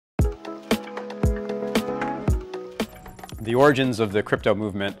The origins of the crypto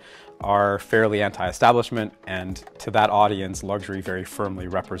movement are fairly anti-establishment, and to that audience, luxury very firmly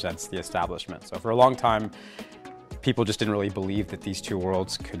represents the establishment. So for a long time, people just didn't really believe that these two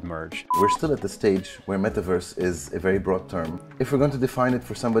worlds could merge. We're still at the stage where metaverse is a very broad term. If we're going to define it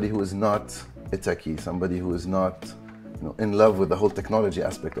for somebody who is not a techie, somebody who is not in love with the whole technology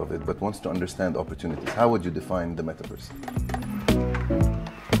aspect of it, but wants to understand opportunities, how would you define the metaverse?